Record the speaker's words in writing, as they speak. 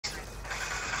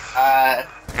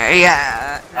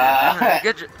Yeah.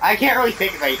 I can't really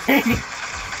think of anything.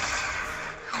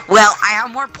 Well, I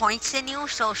have more points than you,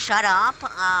 so shut up.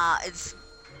 It's.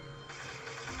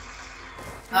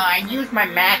 I used my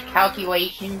math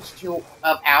calculations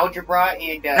of algebra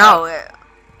and No.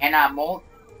 and I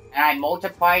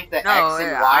multiplied the No, x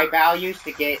and y values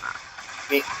to get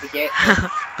the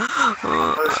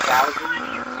first thousand.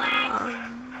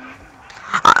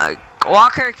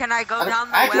 Walker, can I go down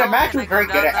the Actually, well? I'm actually very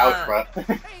good at algebra.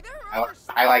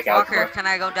 I like algebra. Walker, can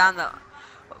I go down the...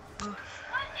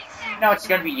 No, it's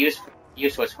gonna be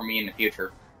useless for me in the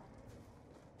future.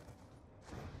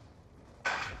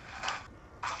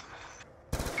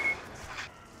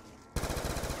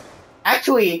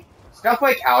 Actually, stuff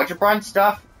like algebra and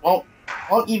stuff won't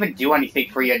even do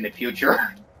anything for you in the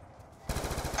future.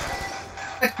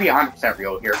 Let's be 100%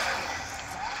 real here.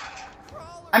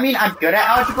 I mean, I'm good at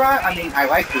algebra. I mean, I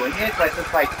like doing it, but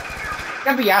it's like it's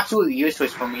gonna be absolutely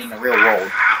useless for me in the real world.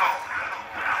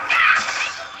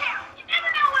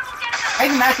 I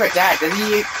even asked my dad.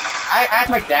 I asked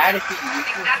my dad if he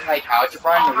uses like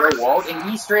algebra in the real world, and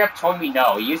he straight up told me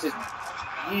no. He uses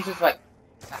like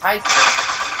high school.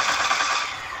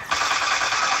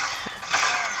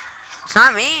 It's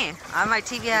not me. I have my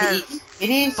TV at It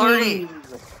is 40.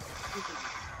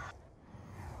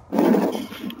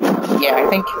 Yeah, I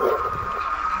think.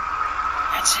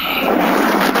 Let's see.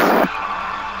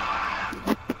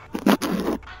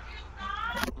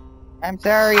 I'm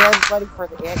sorry, everybody, for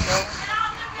the echo.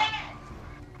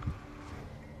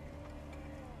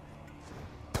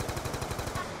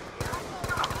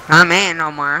 Not me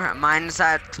no more. Mine's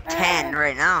at 10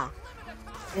 right now.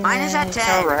 Mine is at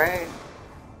 10. Alright.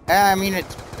 I mean,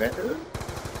 it's better.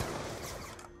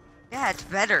 Yeah, it's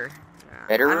better.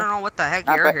 Better? I don't know what the heck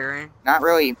Not you're hearing. Not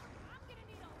really.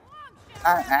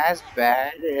 Not as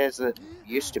bad as it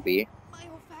used to be.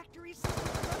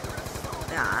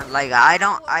 Yeah, like I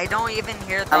don't even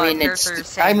hear the cursor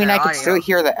saying I mean, I can audio. still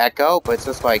hear the echo, but it's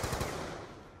just like,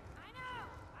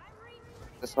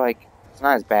 it's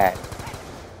not as bad.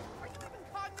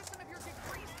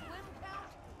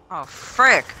 Oh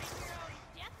frick!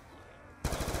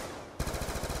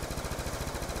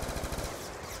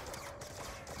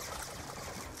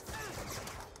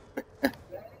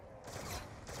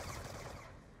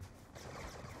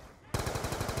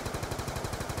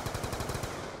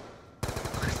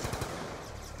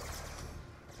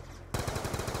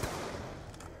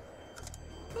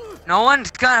 No one's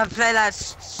gonna play that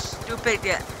stupid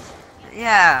yet.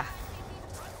 Yeah.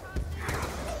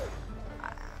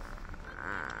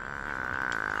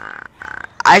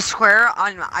 I swear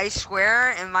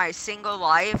in my single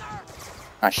life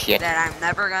Oh shit. that I'm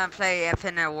never gonna play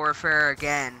Infinite Warfare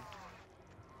again.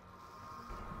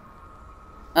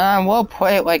 We'll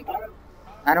play it like,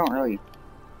 I don't really.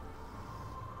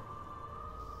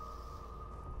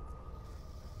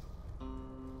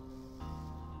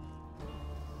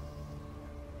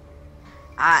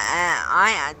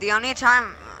 The only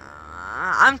time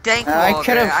I'm thankful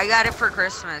I got it for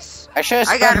Christmas. I should have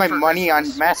spent my money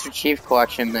on Master Chief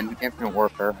Collection than Infinite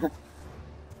Warfare.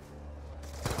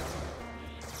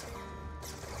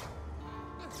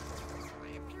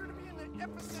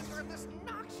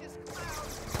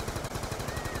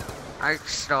 I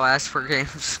still ask for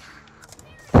games.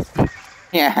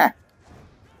 Yeah.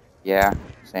 Yeah,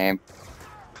 same.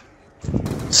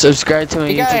 Subscribe to my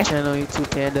YouTube channel, YouTube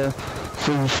Panda.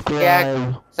 Subscribe.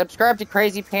 Yeah, subscribe to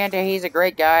Crazy Panda. He's a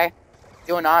great guy,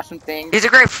 doing awesome things. He's a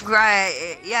great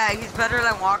guy. Yeah, he's better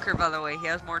than Walker, by the way. He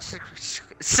has more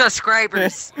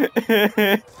subscribers.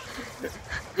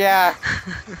 Yeah.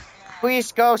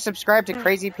 Please go subscribe to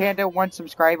Crazy Panda, 1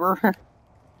 subscriber.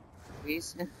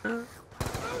 Please.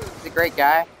 He's a great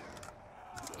guy.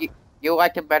 You'll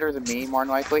like him better than me, more than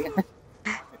likely.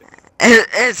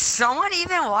 Is someone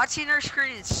even watching our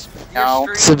screens?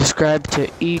 No. Subscribe to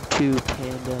E2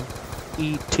 Panda.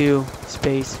 E2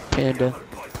 space Panda.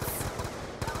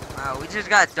 Wow, we just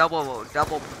got double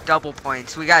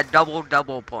points. We got double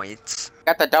points.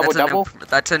 Got the double?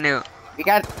 That's a new. We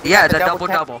got the double.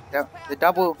 The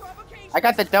double. I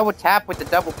got the double tap with the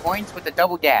double points with the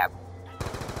double dab.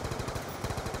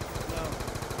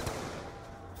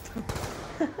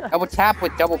 Double tap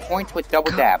with double points with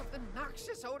double dab.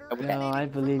 No, I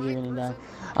believe you're gonna die.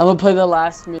 I'm gonna play the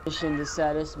last mission, the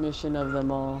saddest mission of them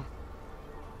all.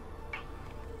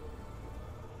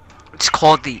 It's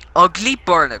called the Ugly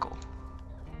Barnacle.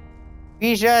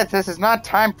 Bisha, this is not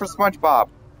time for SpongeBob.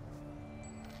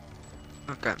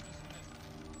 Okay.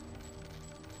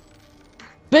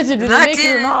 Spencer, did they make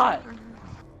it or not?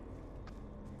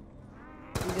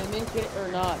 Did they make it or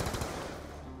not?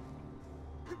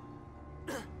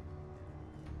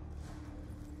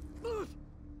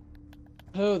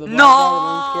 Who? The black guy with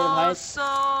No scared of heights?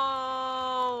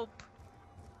 soap.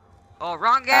 Oh,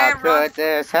 wrong game. How Wrong. could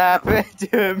this happen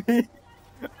to me?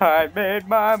 I made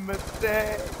my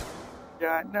mistake.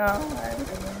 Got nowhere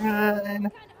to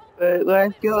run, but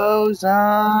life goes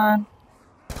on.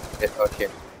 Oh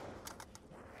shit.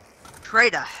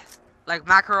 Traitor. Like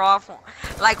Makarov.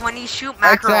 Like when you shoot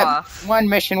Except Makarov. one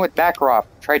mission with Makarov.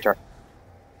 Traitor.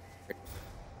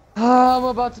 Oh, I'm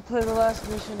about to play the last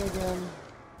mission again.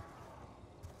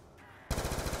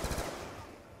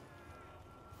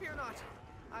 Fear not.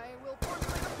 I will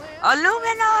formulate a plan.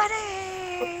 Illuminati.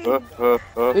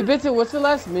 Hey, Benson, what's the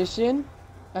last mission?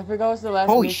 I forgot what's the last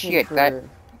Holy mission shit, for...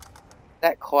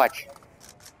 that clutch.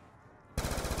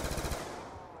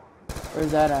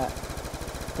 Where's that at?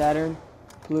 Saturn?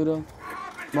 Pluto?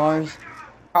 Mars?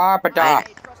 Carpadok. I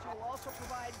trust you will also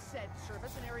provide said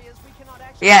service in areas we cannot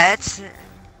actually. Yeah, it's.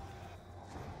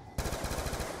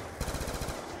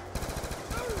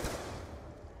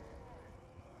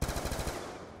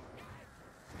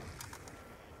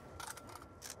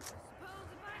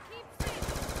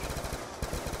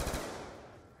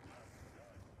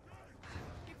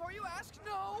 Before you ask,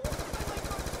 no. I like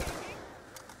those gaming.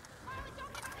 Harley,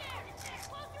 don't get scared.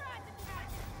 Close your eyes if you have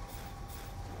to.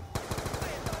 I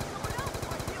thought someone else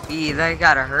might deal with That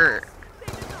gotta hurt.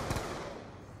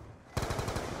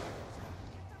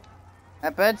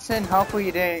 Benson, hopefully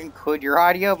you didn't include your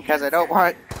audio because I don't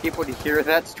want people to hear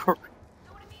that story.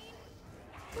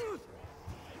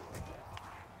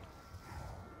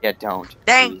 Yeah, don't.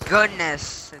 Thank please.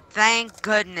 goodness. Thank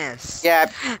goodness. Yeah,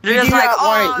 They're you just do like, not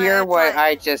want "Oh, to hear it's what like-"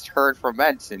 I just heard from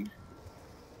Benson.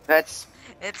 That's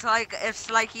It's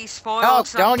like he spoiled no.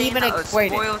 something. Don't even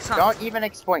explain spoiled it. something. Don't even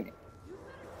explain it.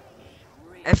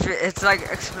 If it's like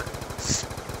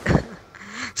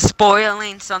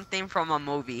spoiling something from a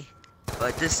movie,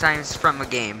 but this time it's from a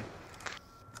game.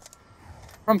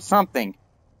 From something.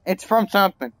 It's from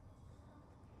something.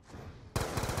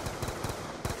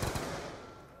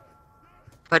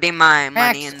 Putting my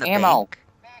Max money in the ammo. bank.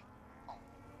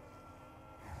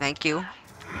 Thank you.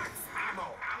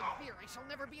 fear. I shall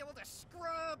never be able to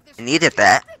scrub this I needed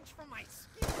that. stench from my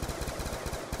skin.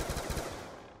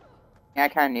 Yeah, I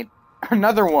kind of need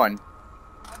another one.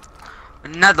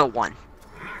 Another one.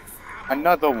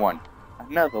 Another one.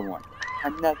 Another one.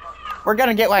 Another. We're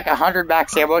gonna get like 100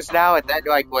 max ammos now, and then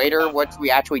like later, once we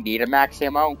actually need a max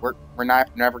ammo, we're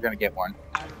never gonna get one.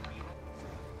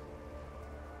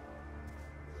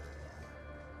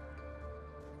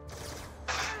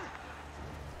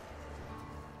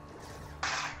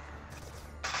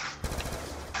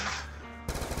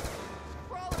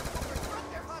 Crawlers will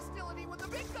regret their hostility when the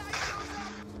big guy shows up.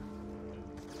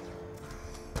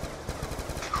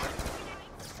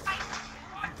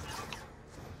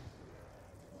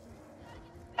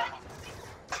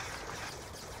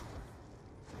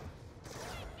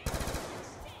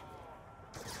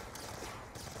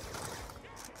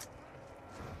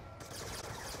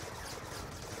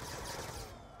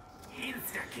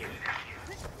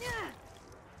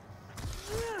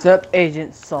 What's up,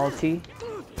 Agent Salty?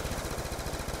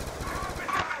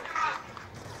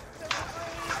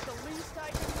 The least I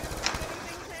can do is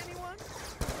anything to anyone.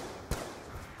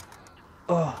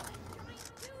 Oh.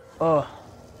 Oh.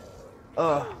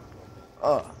 Oh.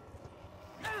 Oh.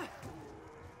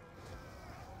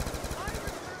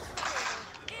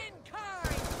 In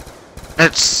kind.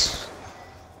 It's.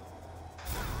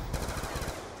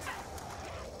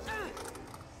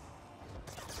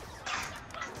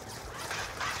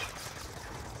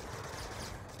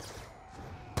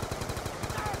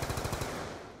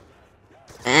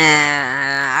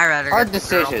 I rather Hard get the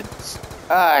girl. decisions.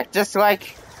 Just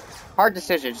like hard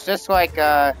decisions. Just like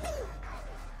The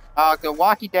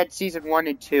Walking Dead season 1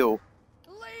 and 2.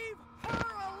 Leave her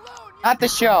alone. Not the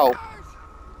show.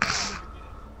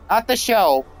 Not the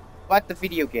show, but the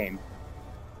video game.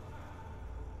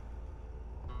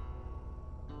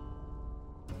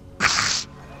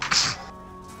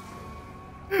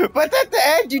 But at the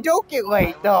end, you don't get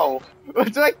laid, though.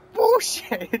 It's like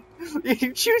bullshit.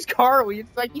 You choose Carly,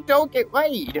 it's like you don't get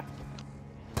laid.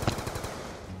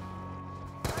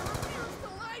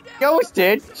 Ghost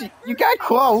did. You got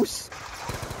close.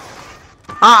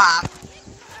 Ah.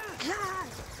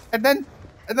 And then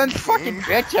fucking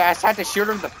bitch ass had to shoot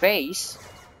her in the face.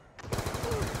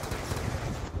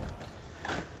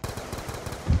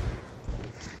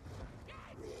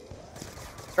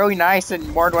 Really nice, and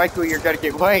more than likely you're gonna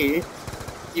get laid.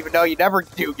 Even though you never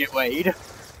do get laid.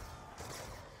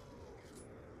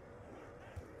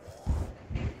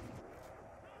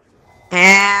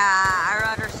 Yeah, I'd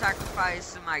rather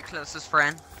sacrifice my closest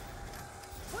friend.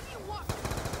 What do you want?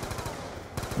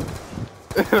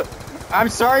 I'm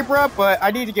sorry, bro, but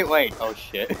I need to get laid. Oh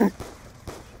shit.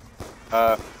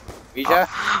 Vija?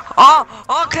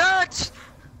 Oh, catch!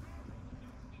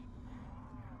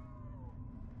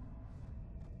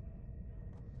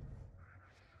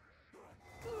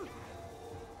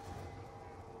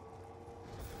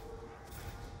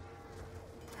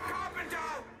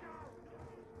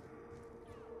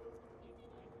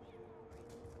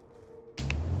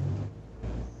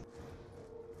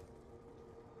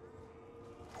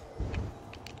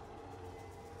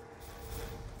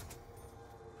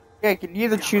 Yeah, you can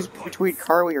either choose between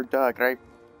Carly or Doug, right?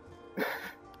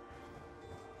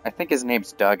 I think his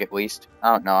name's Doug, at least.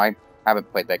 I don't know, I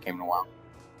haven't played that game in a while.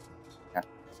 Yeah.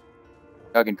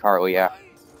 Doug and Carly, yeah.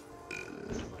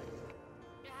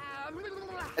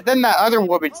 And then that other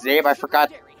woman's name, I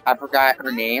forgot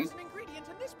her name.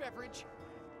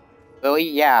 Lily,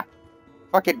 yeah.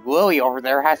 Fucking Lily over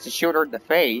there has to shoot her in the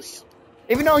face.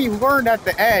 Even though you learned at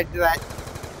the end that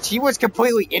she was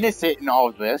completely innocent in all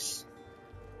of this.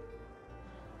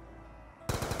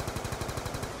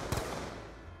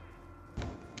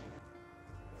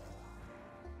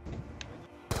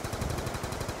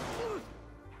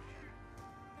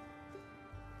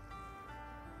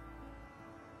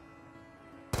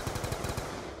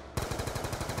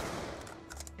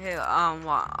 Hey,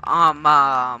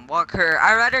 Walker,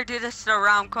 I'd rather do this to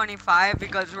round 25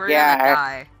 because we're gonna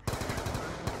die.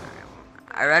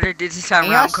 I'd rather do this at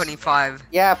round 25.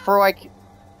 Yeah, for like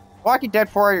Walking Dead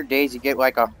 400 Days, you get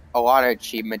like a lot of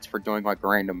achievements for doing like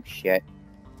random shit.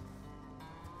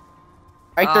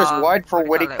 Like there's one for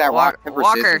winning that rock paper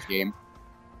scissors game.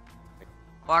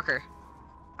 Walker,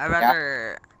 I'd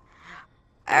rather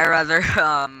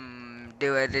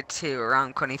do it to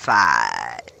round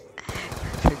 25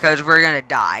 because we're gonna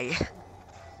die.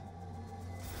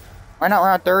 Why not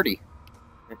round 30?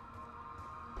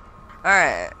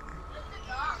 Alright.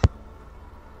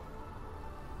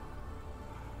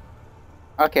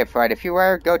 Okay, fine. If you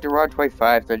were to go to round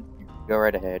 25, then go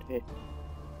right ahead.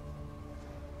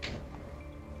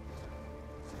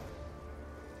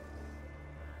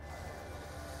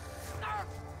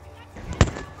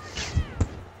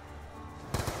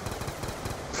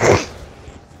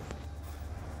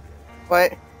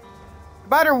 But no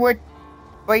matter what,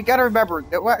 but you gotta remember,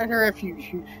 no matter if you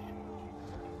choose,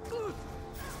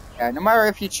 no matter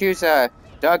if you choose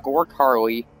Doug or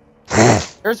Carly,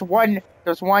 there's one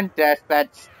death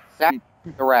that's the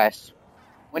rest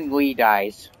when Lee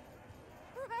dies.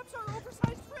 Perhaps our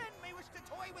oversized friend may wish to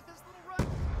toy with this little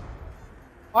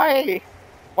rug.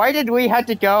 Why did Lee have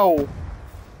to go?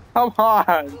 Come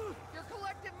on. Your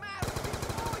collective mass speaks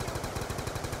volumes.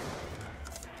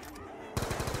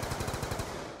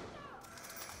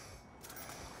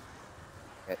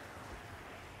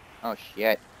 Oh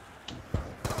shit.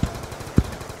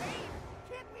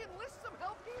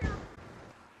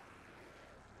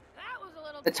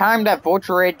 The time that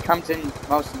Vulture Aid comes in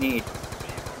most need.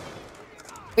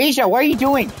 Alicia, what are you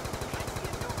doing?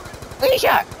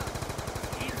 Alicia!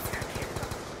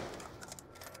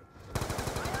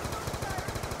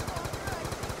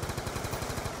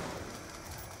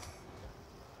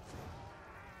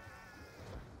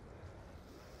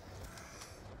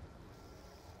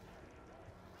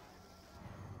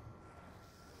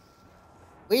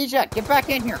 Alicia, get back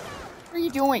in here. What are you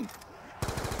doing?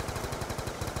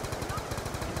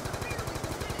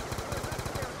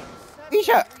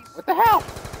 Isha, what the hell?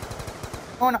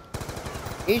 What's going on?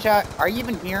 Isha, are you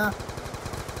even here?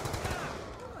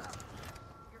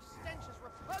 Your stench is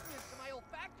repugnant to my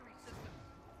olfactory system.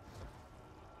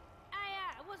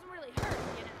 I wasn't really hurt,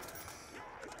 you know.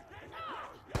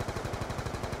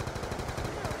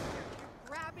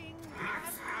 Grabbing,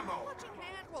 clutching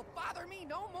hand will bother me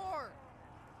no more.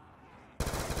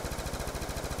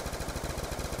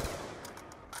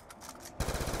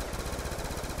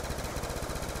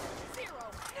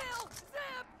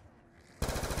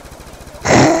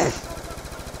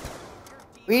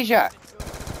 Leisha!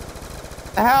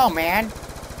 What the hell, man?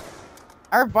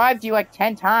 I revived you like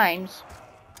 10 times.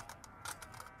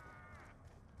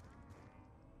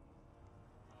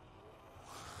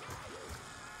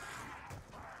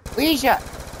 Leisha!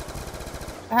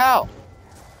 What the hell?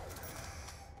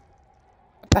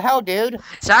 What the hell, dude?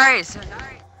 Sorry.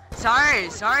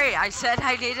 I said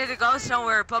I needed to go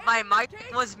somewhere, but my mic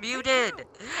was muted.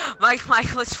 My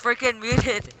mic was freaking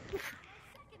muted.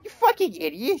 You fucking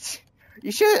idiot!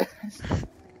 You should.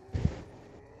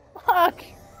 Fuck.